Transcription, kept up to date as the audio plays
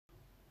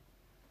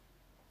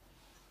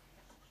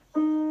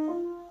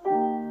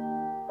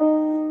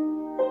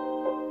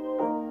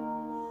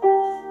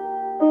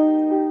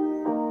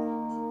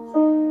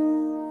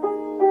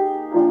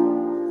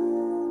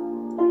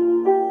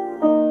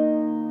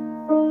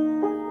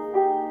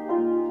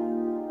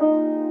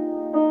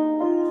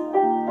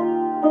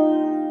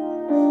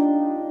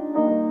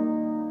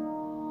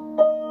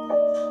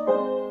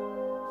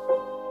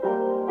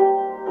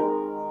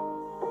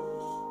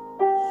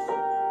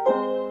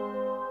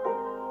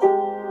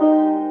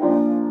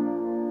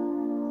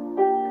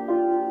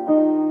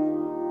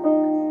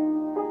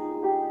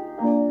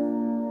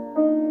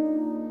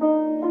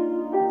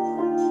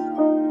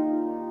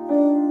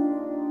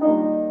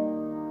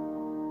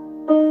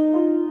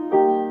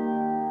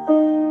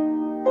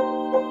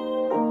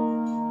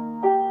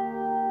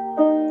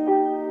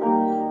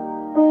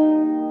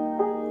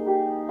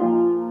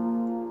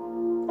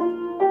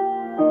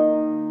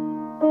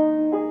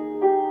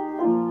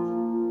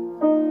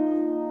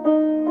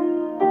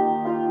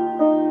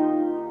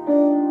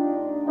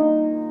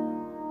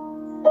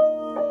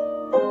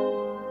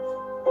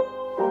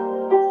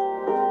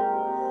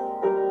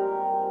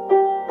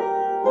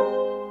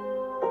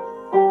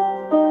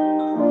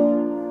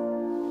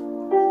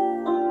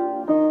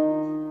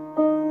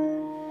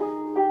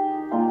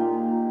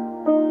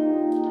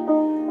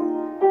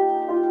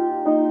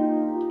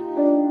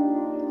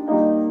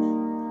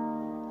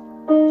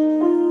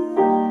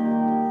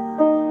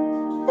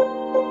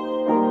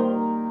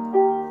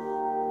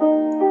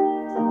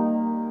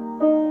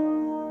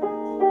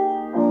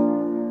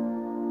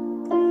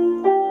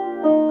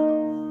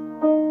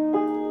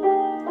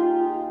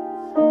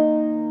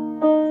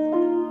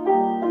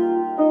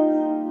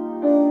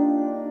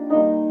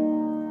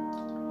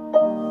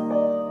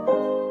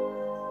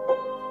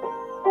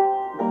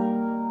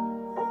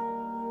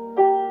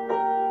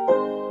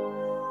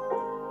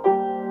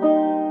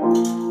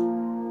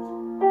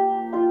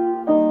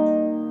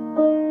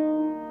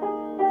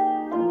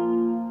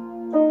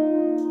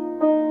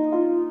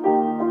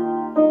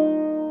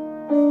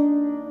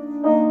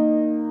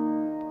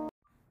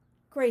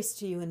Grace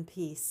to you and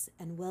peace,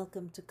 and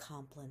welcome to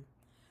Compline.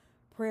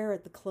 Prayer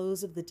at the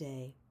close of the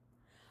day.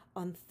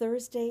 On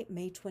Thursday,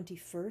 May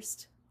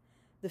 21st,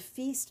 the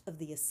feast of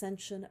the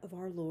Ascension of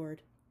our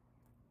Lord,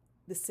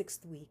 the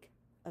 6th week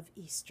of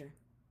Easter.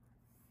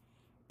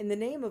 In the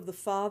name of the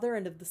Father,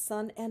 and of the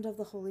Son, and of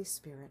the Holy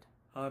Spirit.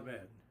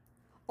 Amen.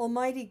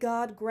 Almighty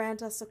God,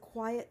 grant us a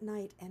quiet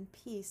night and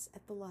peace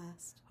at the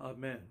last.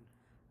 Amen.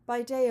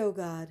 By day, O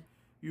God,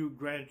 You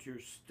grant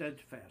your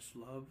steadfast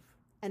love,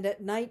 and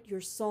at night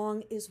your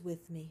song is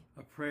with me.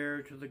 a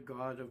prayer to the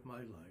God of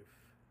my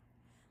life.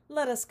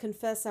 Let us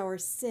confess our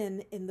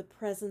sin in the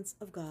presence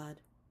of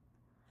God.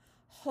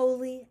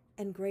 Holy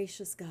and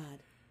gracious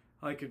God,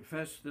 I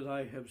confess that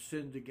I have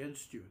sinned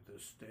against you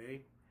this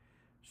day.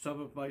 Some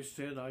of my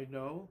sin I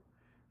know,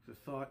 the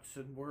thoughts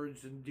and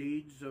words and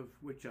deeds of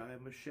which I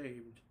am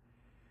ashamed,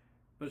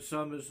 but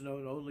some is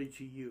known only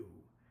to you.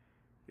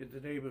 In the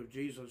name of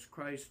Jesus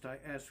Christ, I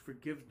ask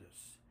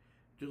forgiveness.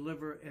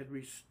 Deliver and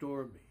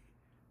restore me,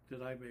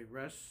 that I may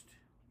rest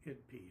in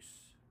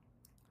peace.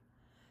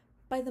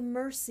 by the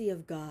mercy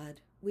of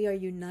God, we are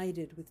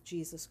united with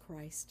Jesus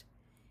Christ,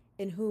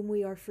 in whom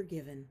we are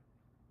forgiven.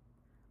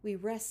 We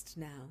rest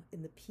now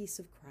in the peace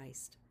of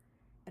Christ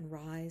and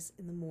rise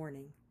in the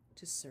morning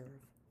to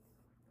serve.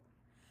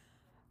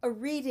 A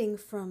reading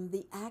from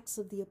the Acts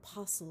of the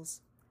Apostles,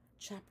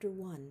 chapter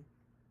 1.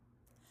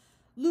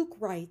 Luke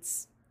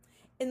writes,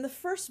 "In the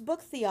first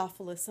book,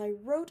 Theophilus, I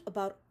wrote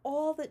about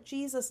all that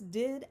Jesus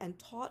did and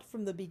taught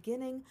from the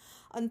beginning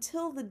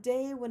until the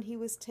day when he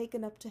was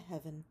taken up to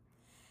heaven,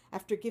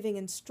 after giving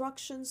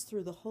instructions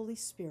through the Holy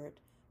Spirit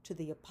to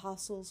the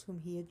apostles whom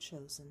he had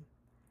chosen.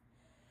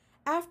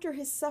 After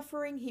his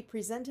suffering, he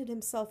presented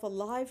himself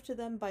alive to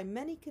them by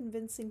many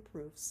convincing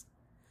proofs,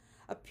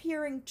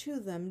 appearing to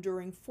them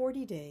during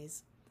 40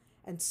 days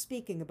and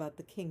speaking about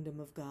the kingdom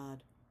of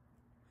God.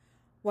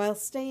 While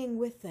staying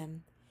with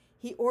them,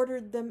 he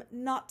ordered them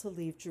not to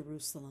leave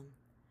Jerusalem,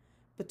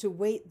 but to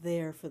wait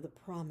there for the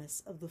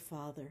promise of the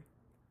Father.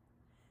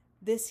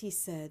 This, he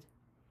said,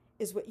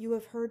 is what you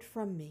have heard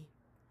from me.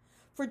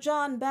 For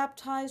John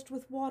baptized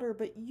with water,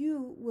 but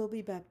you will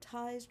be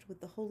baptized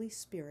with the Holy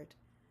Spirit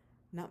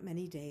not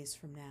many days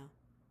from now."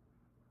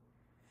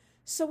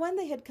 So when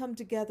they had come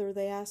together,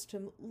 they asked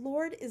him,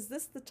 "Lord, is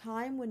this the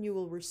time when you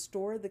will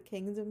restore the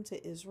kingdom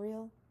to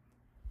Israel?"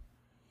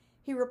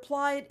 He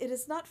replied, "It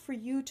is not for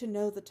you to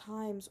know the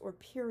times or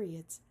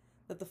periods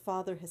that the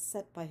Father has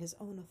set by his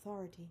own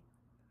authority.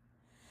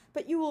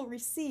 But you will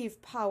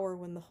receive power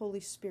when the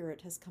Holy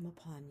Spirit has come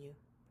upon you.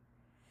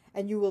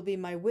 And you will be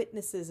my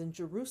witnesses in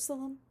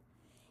Jerusalem,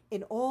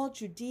 in all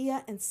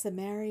Judea and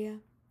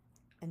Samaria,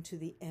 and to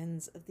the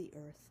ends of the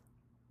earth."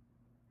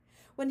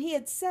 When he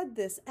had said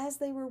this, as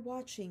they were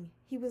watching,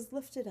 he was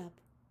lifted up,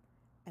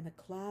 and a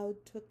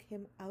cloud took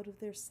him out of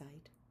their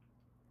sight.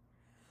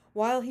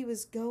 While he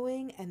was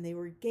going and they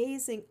were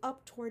gazing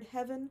up toward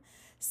heaven,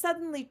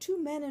 suddenly 2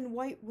 men in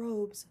white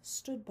robes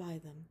stood by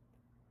them.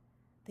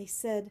 They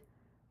said,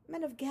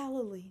 "Men of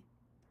Galilee,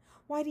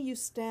 why do you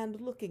stand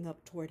looking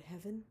up toward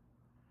heaven?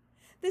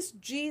 This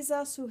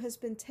Jesus who has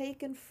been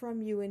taken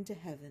from you into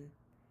heaven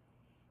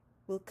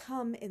will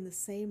come in the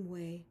same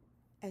way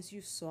as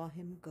you saw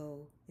him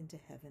go into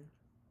heaven."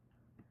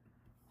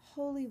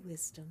 Holy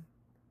wisdom,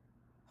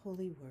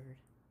 holy word.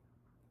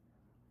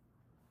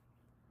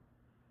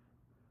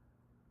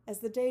 As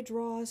the day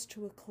draws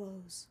to a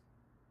close,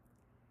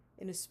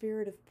 in a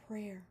spirit of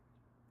prayer,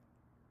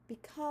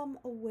 become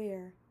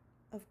aware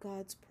of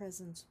God's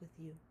presence with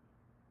you.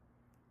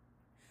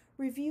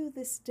 Review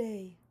this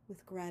day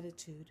with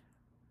gratitude.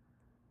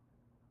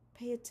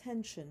 Pay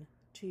attention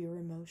to your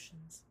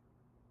emotions.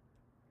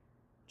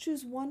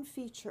 Choose one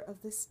feature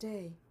of this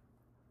day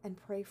and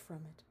pray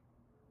from it,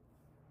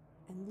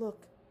 and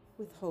look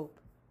with hope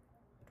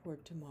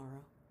toward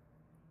tomorrow.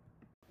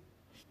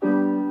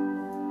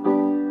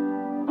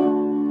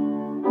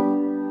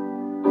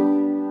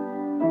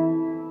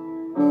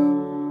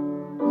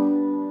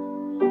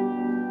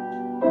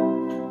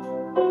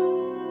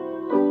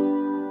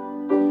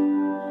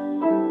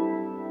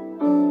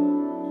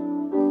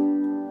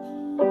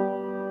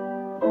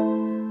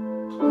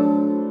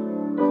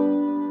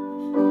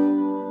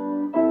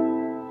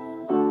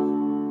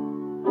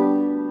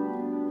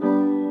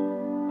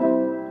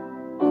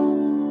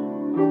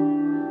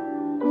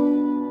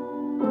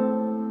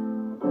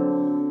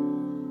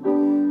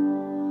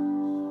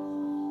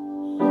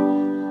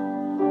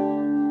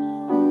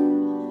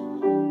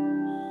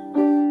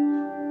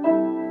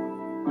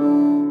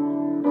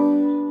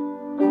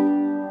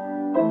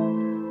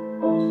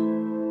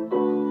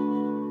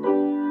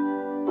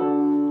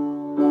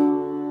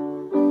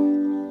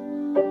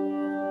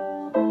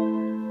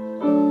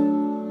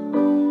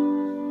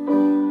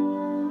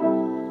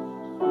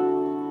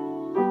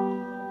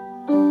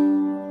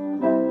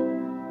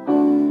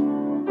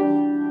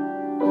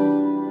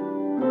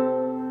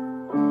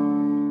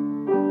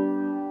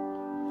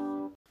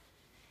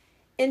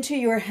 Into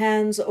your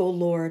hands, O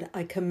Lord,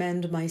 I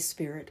commend my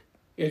spirit.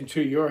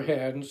 Into your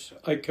hands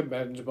I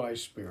commend my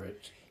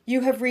spirit.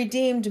 You have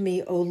redeemed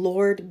me, O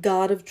Lord,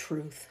 God of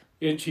truth.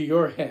 Into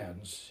your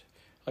hands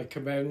I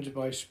commend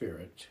my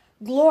spirit.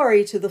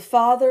 Glory to the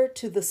Father,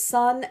 to the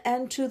Son,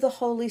 and to the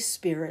Holy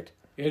Spirit.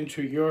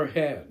 Into your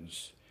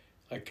hands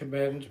I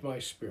commend my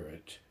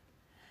spirit.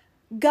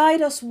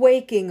 Guide us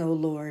waking, O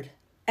Lord,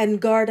 and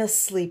guard us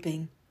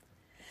sleeping,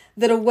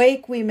 that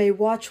awake we may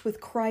watch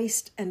with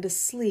Christ, and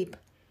asleep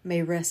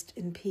may rest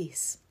in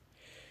peace.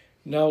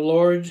 Now,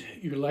 Lord,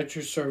 you let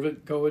your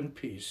servant go in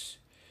peace.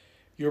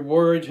 Your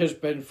word has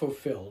been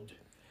fulfilled.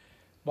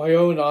 My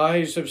own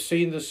eyes have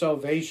seen the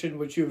salvation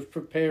which you have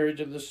prepared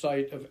in the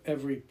sight of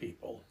every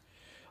people,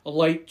 a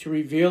light to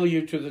reveal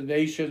you to the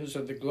nations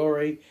and the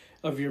glory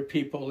of your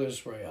people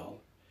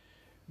Israel.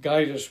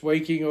 Guide us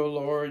waking, O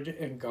Lord,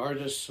 and guard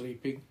us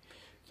sleeping,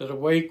 that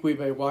awake we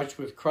may watch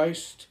with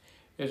Christ,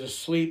 and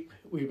asleep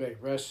we may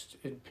rest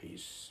in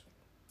peace.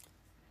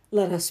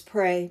 Let us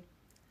pray.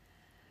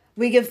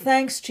 We give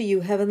thanks to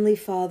you, Heavenly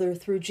Father,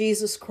 through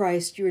Jesus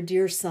Christ, your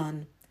dear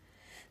Son,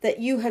 that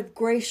you have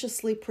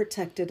graciously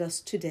protected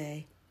us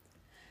today.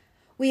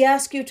 We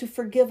ask you to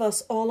forgive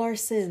us all our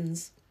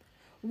sins,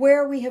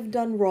 where we have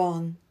done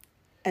wrong,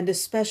 and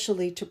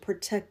especially to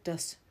protect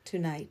us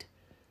tonight.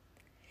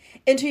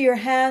 Into your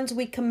hands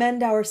we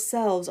commend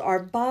ourselves, our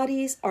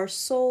bodies, our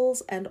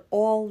souls, and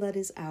all that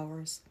is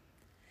ours.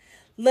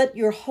 Let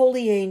your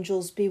holy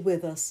angels be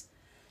with us,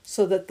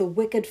 so that the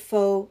wicked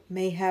foe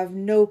may have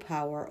no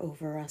power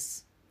over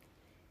us.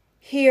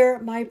 Hear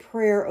my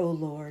prayer, O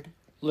Lord.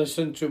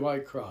 Listen to my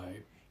cry.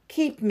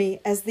 Keep me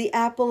as the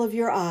apple of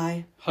your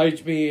eye.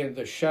 Hide me in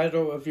the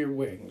shadow of your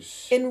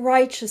wings. In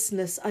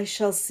righteousness I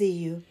shall see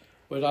you.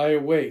 When I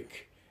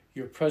awake,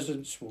 your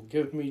presence will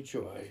give me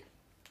joy.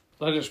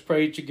 Let us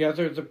pray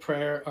together the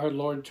prayer our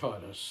Lord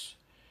taught us.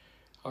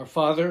 Our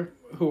Father,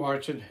 who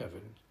art in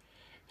heaven,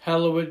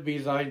 hallowed be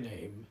thy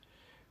name.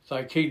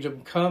 Thy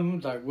kingdom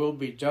come, thy will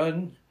be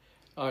done,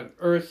 on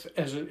earth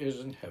as it is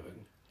in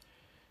heaven.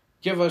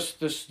 Give us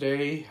this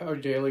day our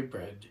daily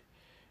bread,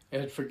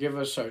 and forgive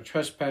us our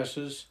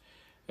trespasses,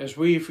 as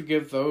we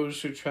forgive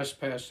those who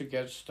trespass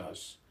against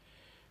us.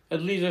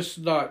 And lead us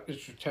not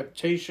into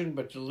temptation,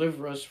 but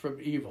deliver us from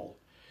evil.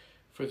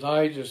 For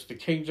thine is the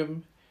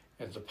kingdom,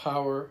 and the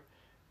power,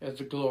 and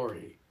the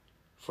glory,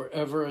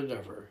 forever and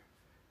ever.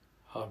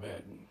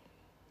 Amen.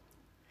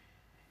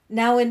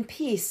 Now in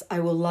peace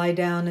I will lie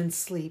down and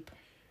sleep.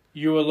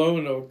 You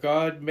alone, O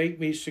God, make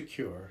me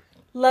secure.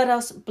 Let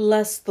us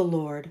bless the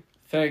Lord.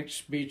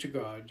 Thanks be to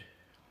God.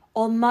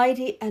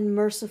 Almighty and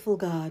merciful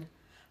God,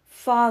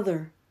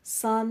 Father,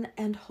 Son,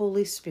 and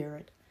Holy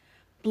Spirit,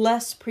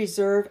 bless,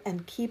 preserve,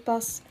 and keep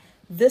us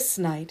this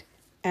night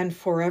and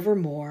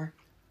forevermore.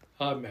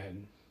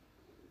 Amen.